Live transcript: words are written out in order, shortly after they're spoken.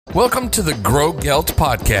Welcome to the Grow Gelt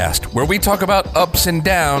podcast, where we talk about ups and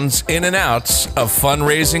downs, in and outs of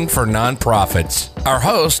fundraising for nonprofits. Our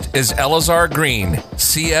host is Elazar Green,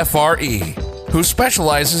 CFRE, who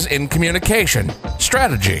specializes in communication,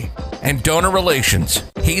 strategy, and donor relations.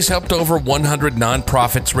 He's helped over 100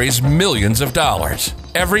 nonprofits raise millions of dollars.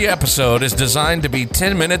 Every episode is designed to be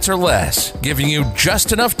 10 minutes or less, giving you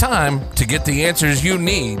just enough time to get the answers you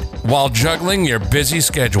need while juggling your busy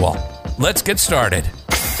schedule. Let's get started.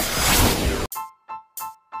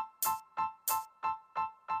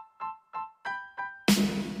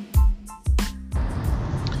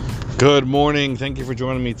 Good morning. Thank you for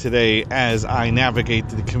joining me today as I navigate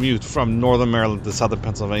the commute from northern Maryland to southern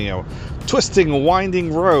Pennsylvania, twisting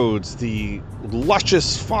winding roads, the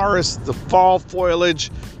luscious forest, the fall foliage,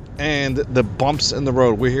 and the bumps in the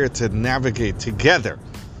road. We're here to navigate together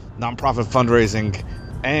nonprofit fundraising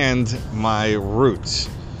and my roots.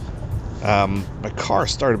 My car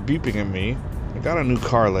started beeping at me. I got a new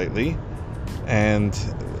car lately, and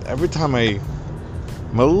every time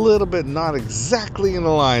I'm a little bit not exactly in the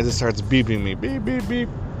lines, it starts beeping me. Beep, beep, beep.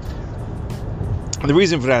 And the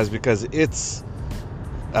reason for that is because its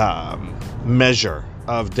measure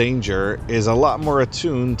of danger is a lot more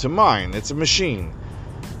attuned to mine. It's a machine.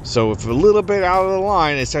 So if a little bit out of the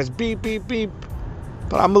line, it starts beep, beep, beep.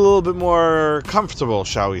 But I'm a little bit more comfortable,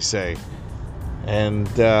 shall we say, and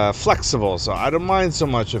flexible. So I don't mind so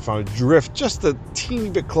much if I drift just a teeny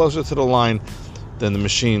bit closer to the line than the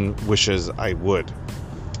machine wishes I would.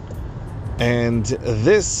 And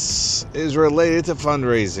this is related to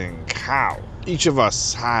fundraising. How each of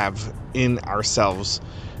us have in ourselves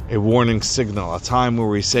a warning signal, a time where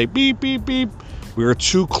we say beep, beep, beep, we are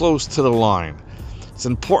too close to the line. It's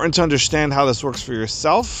important to understand how this works for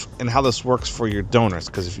yourself and how this works for your donors,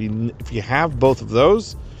 because if you have both of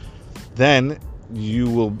those, then you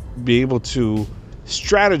will be able to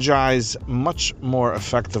strategize much more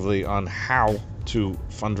effectively on how to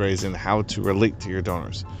fundraise and how to relate to your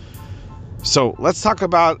donors. So let's talk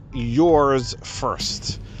about yours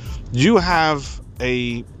first. You have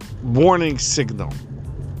a warning signal,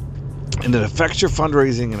 and it affects your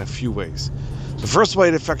fundraising in a few ways. The first way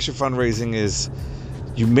it affects your fundraising is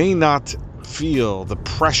you may not feel the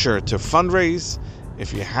pressure to fundraise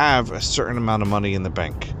if you have a certain amount of money in the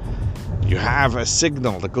bank. You have a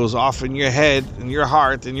signal that goes off in your head, in your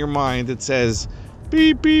heart, in your mind that says,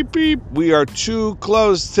 beep, beep, beep, we are too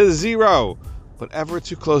close to zero. Whatever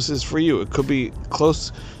too close is for you. It could be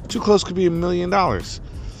close. Too close could be $1 million.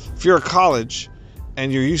 If you're a college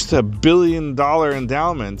and you're used to $1 billion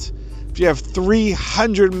endowment, if you have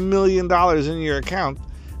 $300 million in your account,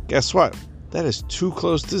 guess what? That is too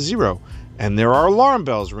close to zero. And there are alarm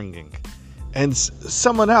bells ringing. And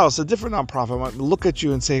someone else, a different nonprofit, might look at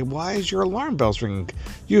you and say, why is your alarm bells ringing?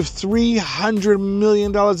 You have $300 million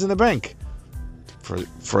in the bank.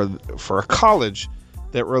 For a college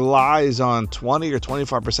that relies on 20 or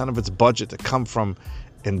 25% of its budget to come from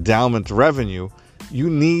endowment revenue, you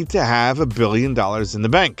need to have $1 billion in the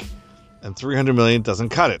bank. And $300 million doesn't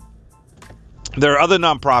cut it. There are other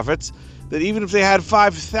nonprofits that even if they had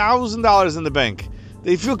 $5,000 in the bank,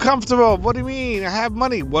 they feel comfortable. What do you mean? I have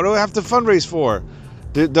money. What do I have to fundraise for?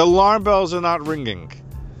 The alarm bells are not ringing.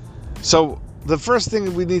 So the first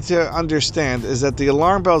thing we need to understand is that the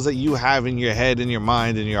alarm bells that you have in your head, in your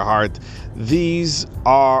mind, in your heart, these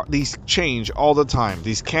change all the time.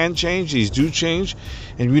 These can change, these do change,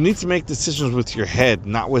 and you need to make decisions with your head,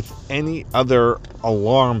 not with any other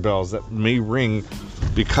alarm bells that may ring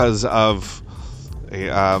because of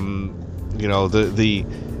the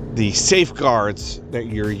safeguards that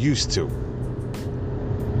you're used to.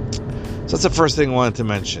 So that's the first thing I wanted to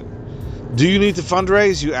mention. Do you need to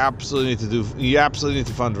fundraise? You absolutely need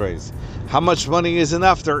to fundraise. How much money is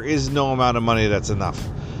enough? There is no amount of money that's enough.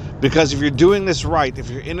 Because if you're doing this right, if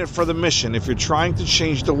you're in it for the mission, if you're trying to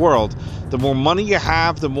change the world, the more money you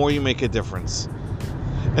have, the more you make a difference.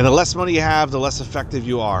 And the less money you have, the less effective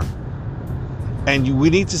you are. And we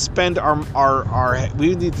need to spend our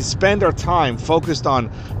time focused on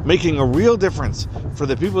making a real difference for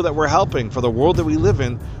the people that we're helping, for the world that we live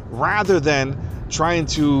in, rather than trying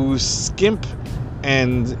to skimp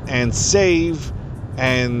and save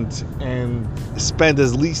and spend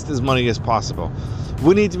as least as money as possible.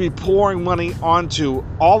 We need to be pouring money onto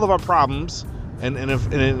all of our problems and in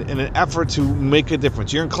an effort to make a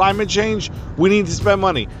difference. You're in climate change, we need to spend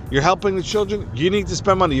money. You're helping the children, you need to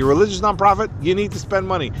spend money. You're a religious nonprofit, you need to spend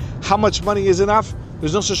money. How much money is enough?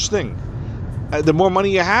 There's no such thing. The more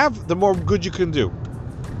money you have, the more good you can do.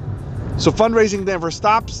 So fundraising never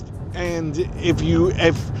stops. And if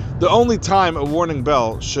the only time a warning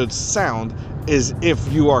bell should sound is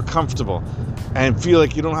if you are comfortable and feel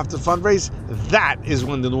like you don't have to fundraise. That is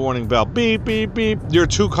when the warning bell, beep, beep, beep, you're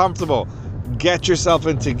too comfortable. Get yourself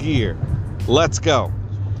into gear. Let's go.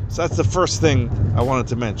 So that's the first thing I wanted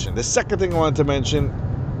to mention. The second thing I wanted to mention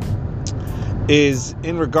is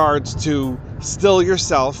in regards to still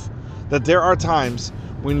yourself, that there are times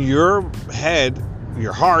when your head,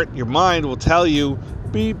 your heart, your mind will tell you,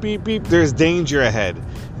 beep, beep, beep, there's danger ahead.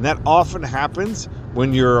 And that often happens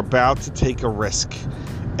when you're about to take a risk.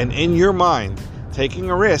 And in your mind, taking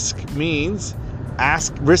a risk means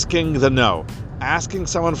risking the no. Asking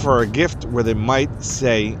someone for a gift where they might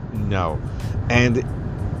say no. And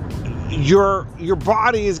your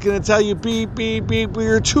body is going to tell you, beep, beep, beep,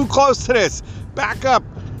 you're too close to this. Back up.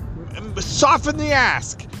 Soften the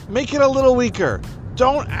ask. Make it a little weaker.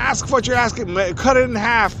 Don't ask what you're asking. Cut it in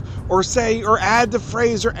half, or say, or add the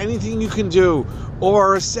phrase, or anything you can do,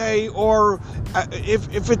 or say, or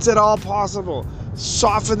if it's at all possible,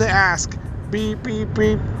 soften the ask. Beep, beep,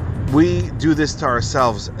 beep. We do this to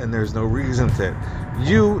ourselves, and there's no reason to.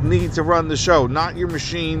 You need to run the show, not your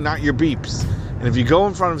machine, not your beeps. And if you go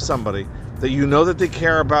in front of somebody that you know that they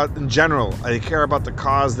care about in general, they care about the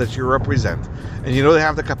cause that you represent, and you know they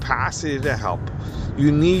have the capacity to help,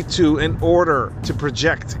 you need to, in order to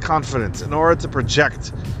project confidence, in order to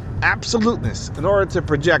project absoluteness, in order to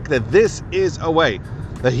project that this is a way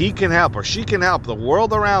that he can help or she can help the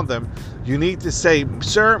world around them, you need to say,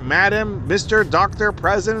 sir, madam, Mr., doctor,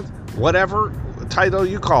 president, whatever title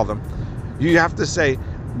you call them. You have to say,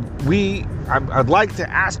 I'd like to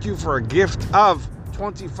ask you for a gift of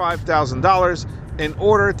 $25,000 in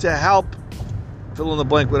order to help fill in the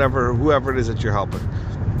blank, whoever it is that you're helping.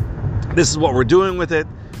 This is what we're doing with it.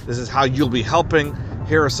 This is how you'll be helping.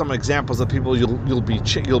 Here are some examples of people you'll be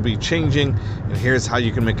changing, and here's how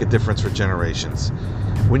you can make a difference for generations.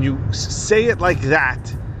 When you say it like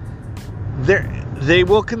that, they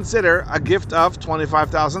will consider a gift of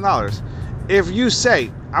 $25,000. If you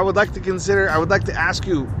say, I would like to ask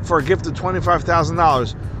you for a gift of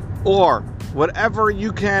 $25,000, or whatever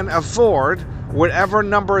you can afford, whatever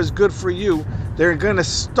number is good for you, they're going to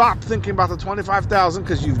stop thinking about the $25,000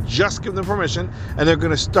 because you've just given them permission, and they're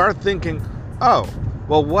going to start thinking, oh,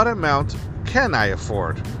 well, what amount can I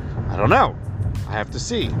afford? I don't know. I have to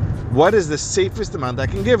see. What is the safest amount I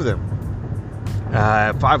can give them?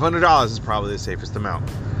 $500 is probably the safest amount.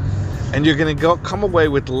 And you're going to come away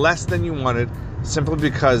with less than you wanted simply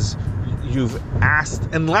because you've asked,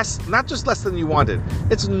 and not just less than you wanted.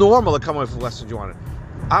 It's normal to come away with less than you wanted.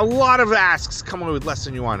 A lot of asks come away with less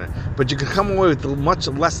than you wanted, but you can come away with much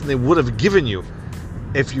less than they would have given you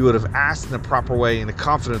if you would have asked in a proper way, in a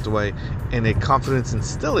confident way, in a confidence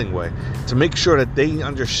instilling way, to make sure that they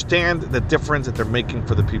understand the difference that they're making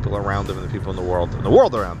for the people around them and the people in the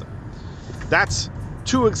world around them. That's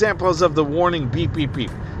two examples of the warning beep, beep,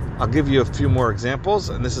 beep. I'll give you a few more examples,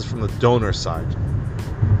 and this is from the donor side.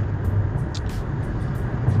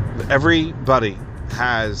 Everybody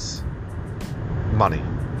has money.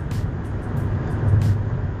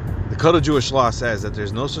 The Code of Jewish Law says that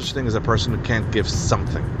there's no such thing as a person who can't give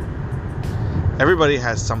something. Everybody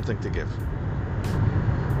has something to give.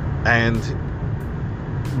 And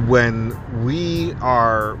when we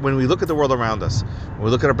look at the world around us, when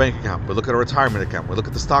we look at our bank account, we look at our retirement account, we look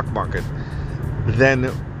at the stock market, then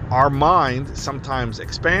our mind sometimes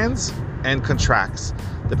expands and contracts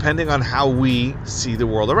depending on how we see the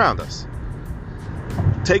world around us.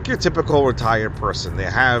 Take your typical retired person. They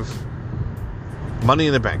have money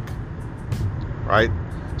in the bank, right?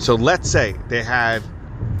 So let's say they had,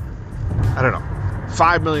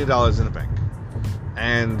 $5 million in the bank,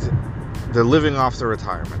 and they're living off their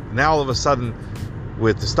retirement. Now all of a sudden,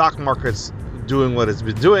 with the stock markets doing what it's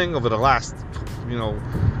been doing over the last,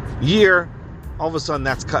 year, all of a sudden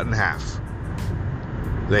that's cut in half.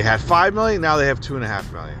 They had $5 million, now they have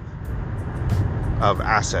 $2.5 million of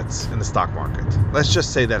assets in the stock market. Let's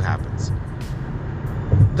just say that happens.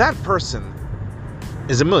 That person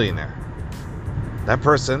is a millionaire. That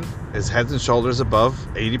person is heads and shoulders above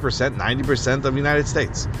 80%, 90% of the United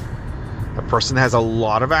States. A person has a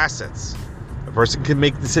lot of assets. A person can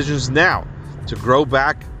make decisions now to grow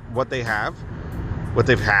back what they have, what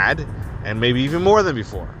they've had, and maybe even more than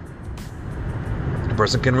before. A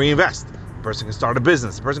person can reinvest. A person can start a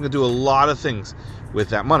business. A person can do a lot of things with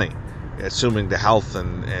that money, assuming the health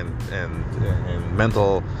and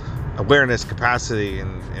mental awareness, capacity,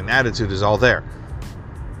 and attitude is all there.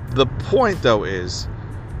 The point, though, is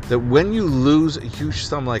that when you lose a huge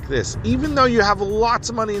sum like this, even though you have lots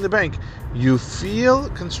of money in the bank, you feel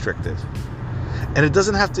constricted. And it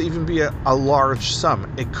doesn't have to even be a large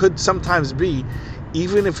sum. It could sometimes be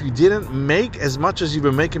even if you didn't make as much as you've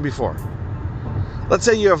been making before. Let's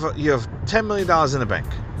say you have $10 million in the bank,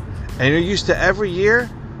 and you're used to every year,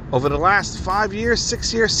 over the last 5 years,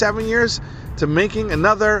 6 years, 7 years, to making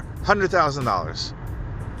another $100,000.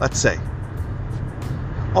 Let's say.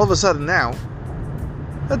 All of a sudden now,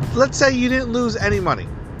 let's say you didn't lose any money,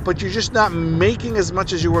 but you're just not making as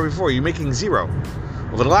much as you were before. You're making zero.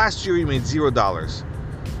 Over the last year, you made $0.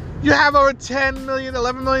 You have over $10 million,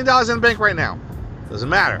 $11 million in the bank right now. Doesn't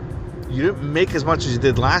matter. You didn't make as much as you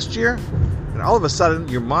did last year, and all of a sudden,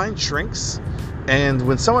 your mind shrinks, and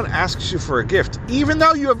when someone asks you for a gift, even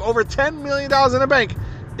though you have over $10 million in the bank,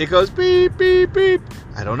 it goes beep, beep, beep.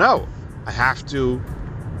 I don't know. I have to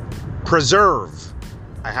preserve.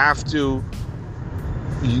 I have to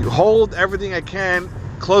hold everything I can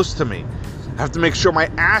close to me. I have to make sure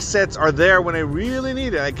my assets are there when I really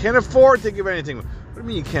need it. I can't afford to give anything. What do you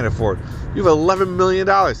mean you can't afford? You have $11 million.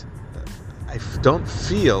 I don't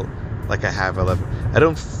feel like I have 11. I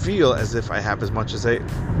don't feel as if I have as much as I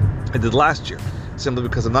did last year, simply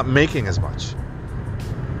because I'm not making as much.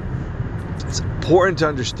 It's important to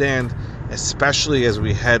understand, especially as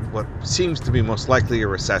we head what seems to be most likely a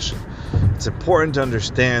recession. It's important to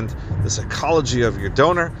understand the psychology of your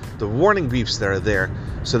donor, the warning beeps that are there,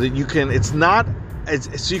 so that you can,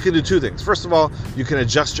 so you can do two things. First of all, you can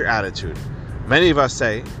adjust your attitude. Many of us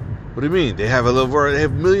say, what do you mean? They have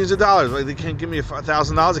millions of dollars. Like, they can't give me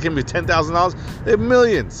 $1,000. They can't give me $10,000. They have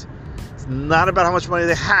millions. It's not about how much money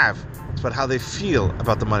they have. It's about how they feel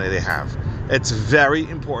about the money they have. It's very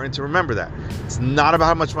important to remember that. It's not about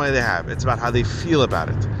how much money they have. It's about how they feel about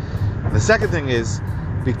it. And the second thing is,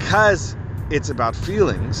 because it's about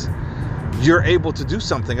feelings, you're able to do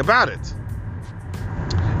something about it.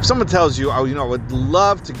 If someone tells you, I would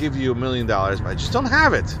love to give you $1 million, but I just don't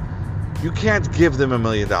have it, you can't give them $1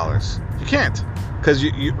 million. You can't. Because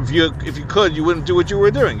if you could, you wouldn't do what you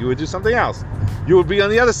were doing. You would do something else. You would be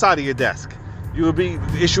on the other side of your desk. You would be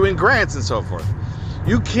issuing grants and so forth.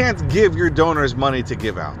 You can't give your donors money to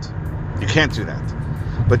give out. You can't do that.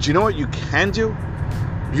 But you know what you can do?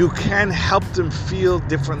 You can help them feel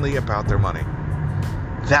differently about their money.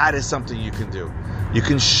 That is something you can do. You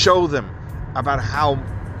can show them about how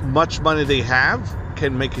much money they have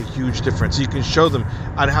can make a huge difference. You can show them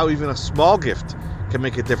on how even a small gift can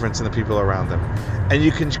make a difference in the people around them. And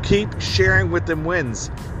you can keep sharing with them wins.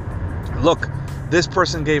 Look, this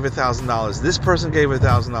person gave $1,000. This person gave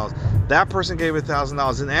 $1,000. That person gave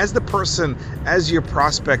 $1,000. And as your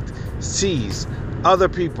prospect sees other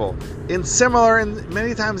people in similar and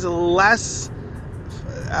many times less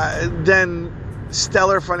than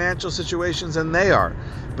stellar financial situations than they are,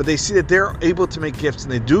 but they see that they're able to make gifts,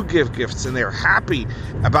 and they do give gifts, and they're happy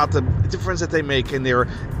about the difference that they make, and they're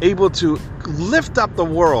able to lift up the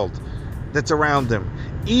world that's around them,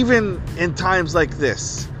 even in times like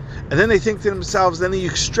this. And then they think to themselves, then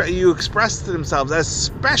you express to themselves,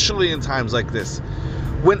 especially in times like this,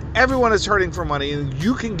 when everyone is hurting for money, and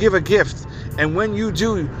you can give a gift, and when you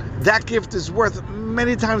do, that gift is worth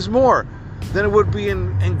many times more than it would be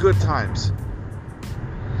in good times.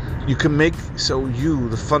 You can make so you,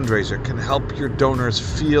 the fundraiser, can help your donors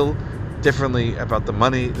feel differently about the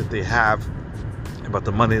money that they have, about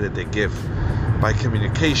the money that they give, by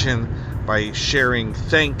communication, by sharing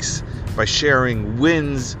thanks, by sharing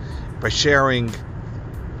wins, by sharing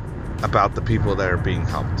about the people that are being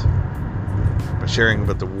helped, by sharing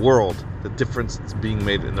about the world, the difference that's being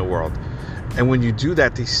made in the world. And when you do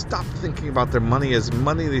that, they stop thinking about their money as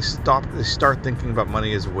money. They start thinking about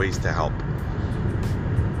money as ways to help.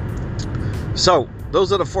 So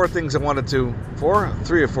those are the 4 things I wanted to,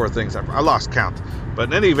 3 or 4 things. I lost count. But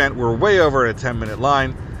in any event, we're way over a 10-minute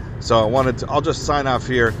line. So I'll just sign off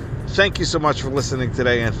here. Thank you so much for listening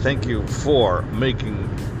today, and thank you for making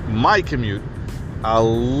my commute a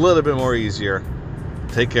little bit more easier.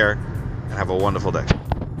 Take care and have a wonderful day.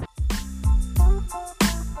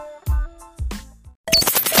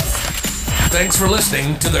 Thanks for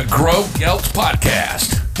listening to the Grow Gelt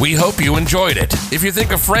Podcast. We hope you enjoyed it. If you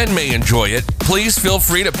think a friend may enjoy it, please feel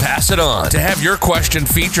free to pass it on. To have your question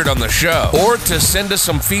featured on the show, or to send us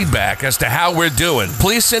some feedback as to how we're doing,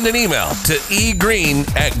 please send an email to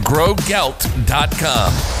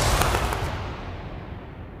egreen@growgelt.com.